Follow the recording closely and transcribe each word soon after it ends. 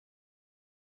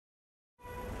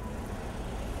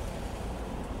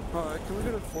Hi, can we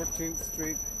go to 14th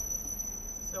Street?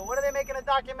 So what are they making a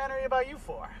documentary about you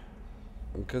for?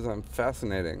 Because I'm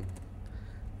fascinating.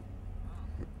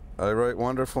 I write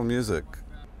wonderful music.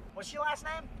 What's your last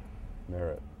name?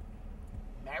 Merritt.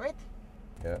 Merritt?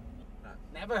 Yeah.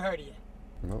 Never heard of you.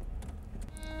 Nope.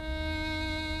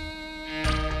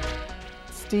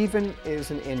 Stephin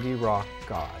is an indie rock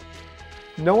god.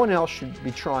 No one else should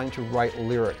be trying to write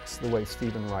lyrics the way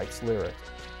Stephin writes lyrics.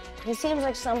 He seems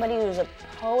like somebody who's a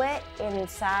poet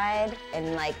inside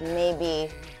and like maybe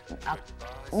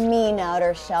a mean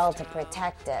outer shell to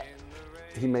protect it.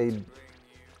 He made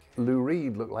Lou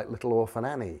Reed look like Little Orphan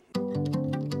Annie.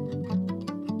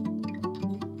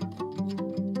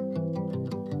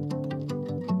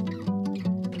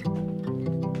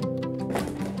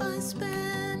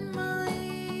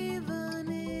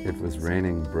 It was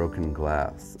raining broken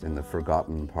glass in the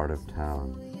forgotten part of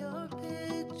town.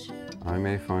 I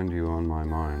may find you on my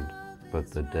mind,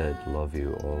 but the dead love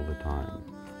you all the time.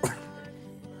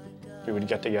 We would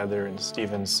get together in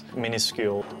Stephin's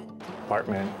minuscule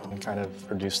apartment and kind of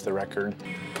produce the record.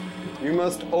 You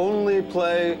must only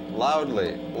play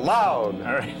loudly. Loud!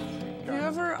 All right. Do you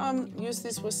ever use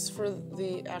these whisks for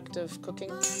the act of cooking?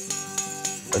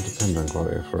 It depends on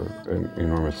Claudia for an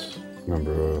enormous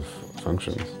number of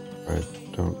functions. I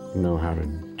don't know how to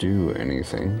do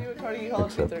anything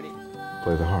except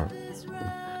play the harp.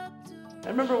 I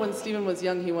remember when Stephin was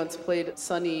young, he once played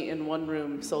Sonny in one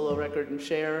room solo record and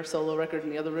Cher solo record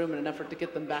in the other room in an effort to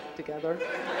get them back together. Do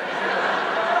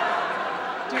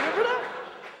you remember that?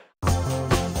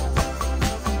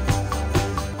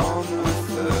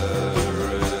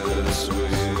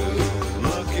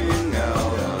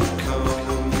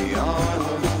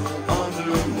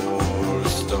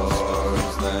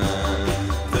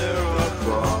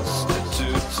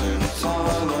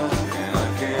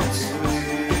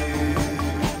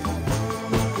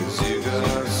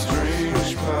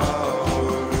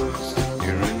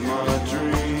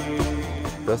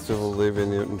 Festival Olivia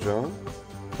Newton-John?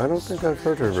 I don't think I've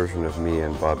heard her version of Me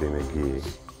and Bobby McGee.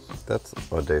 That's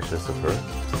audacious of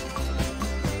her.